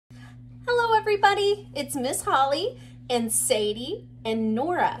everybody, it's Miss Holly and Sadie and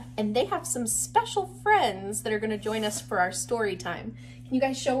Nora, and they have some special friends that are going to join us for our story time. Can you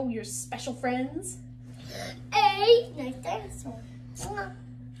guys show your special friends? A nice dinosaur.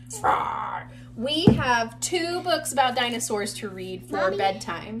 We have 2 books about dinosaurs to read for Mommy,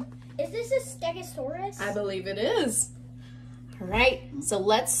 bedtime. Is this a Stegosaurus? I believe it is. All right, so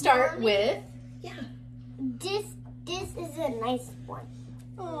let's start Mommy, with, This is a nice one.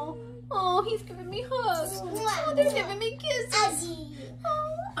 Oh, he's giving me hugs. Oh, they're giving me kisses.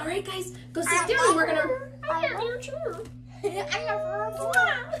 Oh. All right, guys, go sit down. We're gonna. I love you too.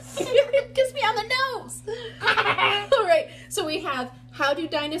 Kiss me on the nose. All right, so we have How Do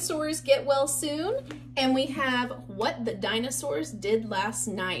Dinosaurs Get Well Soon? And we have What the Dinosaurs Did Last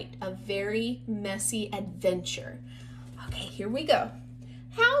Night, a very messy adventure. Okay, here we go.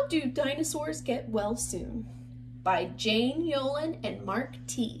 How Do Dinosaurs Get Well Soon? By Jane Yolen and Mark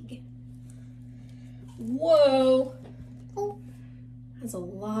Teague. Whoa. Oh. That's a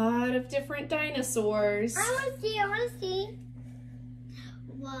lot of different dinosaurs. I want to see.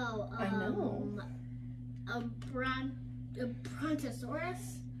 Whoa. I know. A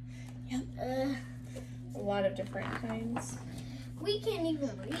brontosaurus? Yep. A lot of different kinds. We can't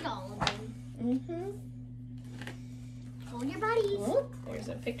even read all of them. Mm-hmm. Hold your buddies. Oh, there's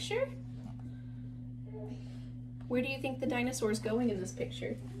a picture. Where do you think the dinosaur's going in this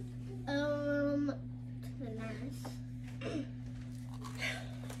picture? To the nurse.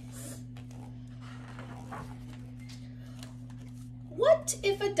 What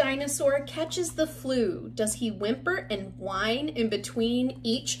if a dinosaur catches the flu? Does he whimper and whine in between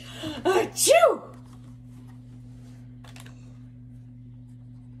each achoo?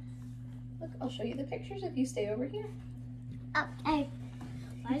 Look, I'll show you the pictures if you stay over here. Okay.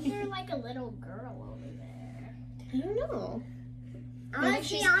 Why is there like a little girl over there? I don't know.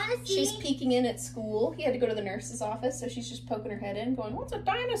 Honestly, She's peeking in at school. He had to go to the nurse's office, so she's just poking her head in, going, "What's a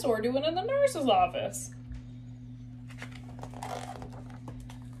dinosaur doing in the nurse's office?"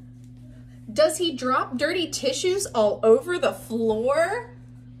 Does he drop dirty tissues all over the floor?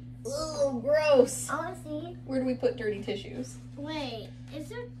 Ugh, gross. honestly, Where do we put dirty tissues? wait, is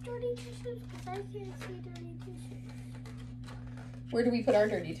there dirty tissues? Because I can't see dirty tissues. Where do we put our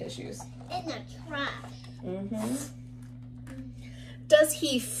dirty tissues? In the trash. Mm-hmm. Does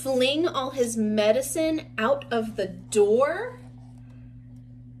he fling all his medicine out of the door?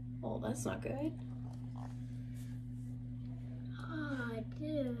 Oh, that's not good. Oh, I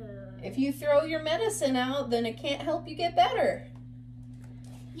do. If you throw your medicine out, then it can't help you get better.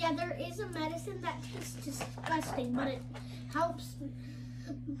 Yeah, there is a medicine that tastes disgusting, but it helps me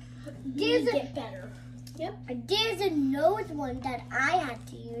get better. Yep. There's another one that I had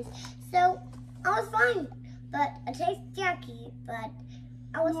to use, so I was fine. But it tastes yucky, but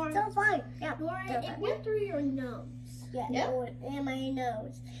I was still fine. Yeah. Nora, it went through your nose. Yeah, Yep. it went in my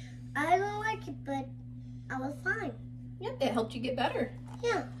nose. I don't like it, but I was fine. Yep, it helped you get better.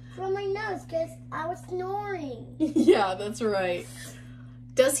 Yeah, from my nose, because I was snoring. Yeah, that's right.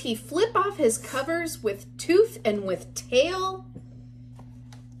 Does he flip off his covers with tooth and with tail?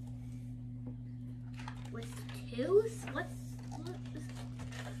 With tooth? What?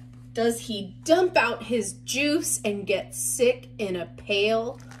 Does he dump out his juice and get sick in a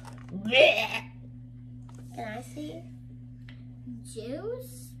pail? Blech. Can I see?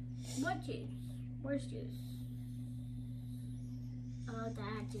 Juice? What juice? Where's juice? Oh,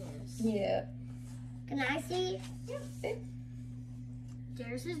 that juice. Yeah. Can I see? Yeah.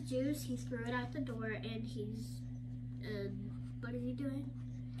 There's his juice. He threw it out the door, and he's, what is he doing?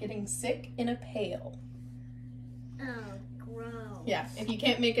 Getting sick in a pail. Oh, gross. Yeah, if you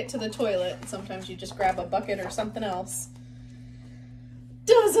can't make it to the toilet, sometimes you just grab a bucket or something else.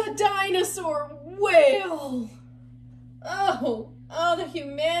 Does a dinosaur wail? Oh, the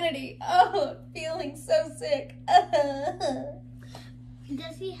humanity. Oh, feeling so sick.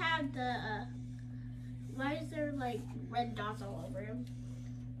 Does he have the, why is there, like, red dots all over him?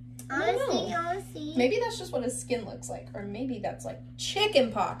 Honestly. Maybe that's just what his skin looks like, or maybe that's like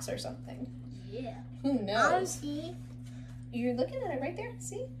chicken pox or something. Yeah. Who knows? Honestly. You're looking at it right there,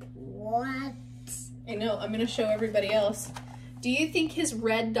 see? What? I know, I'm gonna show everybody else. Do you think his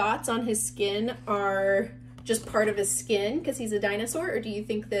red dots on his skin are just part of his skin because he's a dinosaur, or do you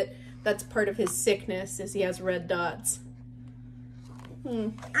think that that's part of his sickness as he has red dots?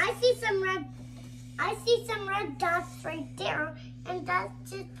 I see some red dots right there, and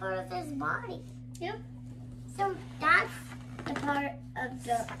that's just part of his body. Yeah. So that's the part of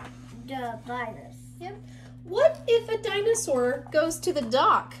the virus. Yep. What if a dinosaur goes to the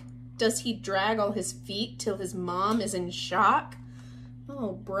dock? Does he drag all his feet till his mom is in shock?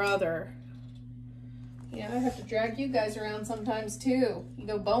 Oh, brother. Yeah, I have to drag you guys around sometimes too. You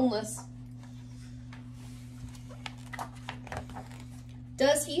go boneless.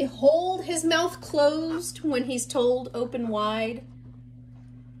 Does he hold his mouth closed when he's told open wide?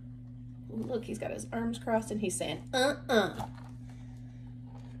 Ooh, look, he's got his arms crossed and he's saying, uh-uh.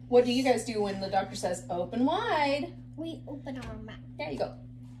 What do you guys do when the doctor says open wide? We open our mouth. There you go.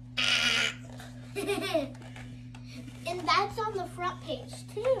 And that's on the front page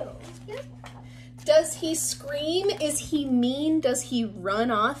too. Yep. Does he scream? Is he mean? Does he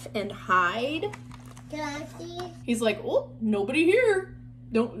run off and hide? Can I see? He's like, oh, nobody here.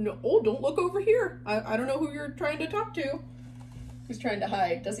 Don't look over here. I don't know who you're trying to talk to. He's trying to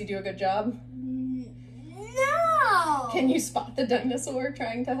hide. Does he do a good job? No. Can you spot the dinosaur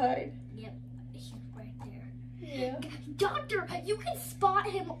trying to hide? Yep, he's right there. Yeah. Doctor, you can spot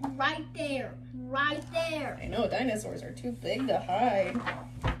him right there. Right there. I know, dinosaurs are too big to hide.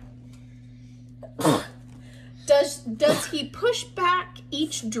 Does he push back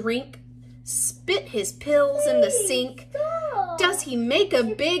each drink, spit his pills in the sink? Stop. Does he make a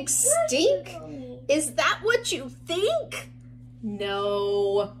big stink? Is that what you think?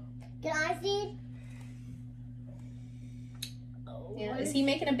 No. Can I see? Yeah, is he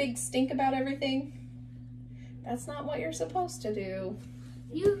making a big stink about everything? That's not what you're supposed to do.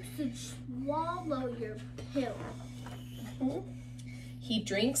 You should swallow your pill. Mhm. He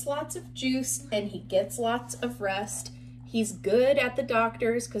drinks lots of juice and he gets lots of rest. He's good at the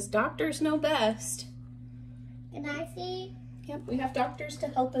doctors because doctors know best. Can I see? Yep, we have doctors to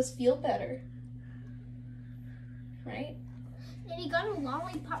help us feel better. Right? And he got a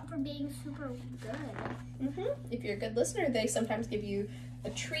lollipop for being super good. If you're a good listener, they sometimes give you a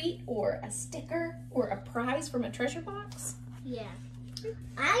treat or a sticker or a prize from a treasure box. Yeah.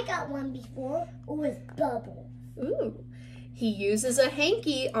 I got one before. It was bubble. Ooh. He uses a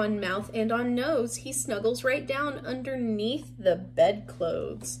hanky on mouth and on nose. He snuggles right down underneath the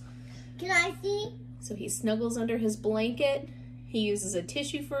bedclothes. Can I see? So he snuggles under his blanket. He uses a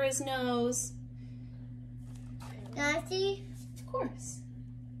tissue for his nose. Can I see? Of course.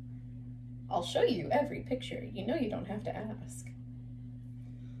 I'll show you every picture. You know you don't have to ask.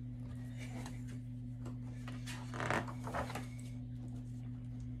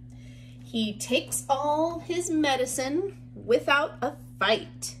 He takes all his medicine without a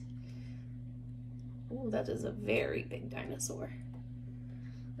fight. Oh, that is a very big dinosaur.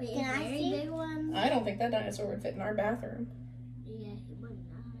 Wait, can I see? Big one? I don't think that dinosaur would fit in our bathroom. Yeah, he would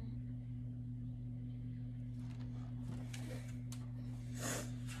not.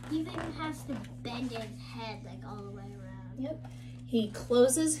 He even has to bend his head like all the way around. Yep. He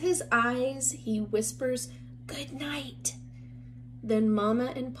closes his eyes. He whispers, "Good night." Then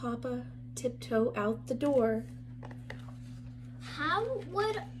Mama and Papa tiptoe out the door. How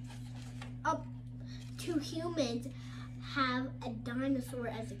would two humans have a dinosaur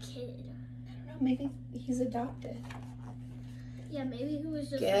as a kid? I don't know, maybe he's adopted. Yeah, maybe he was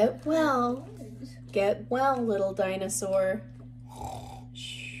just Get well. Get well, little dinosaur.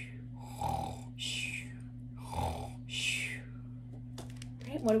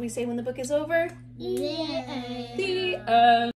 Right, what do we say when the book is over? Yeah. The end.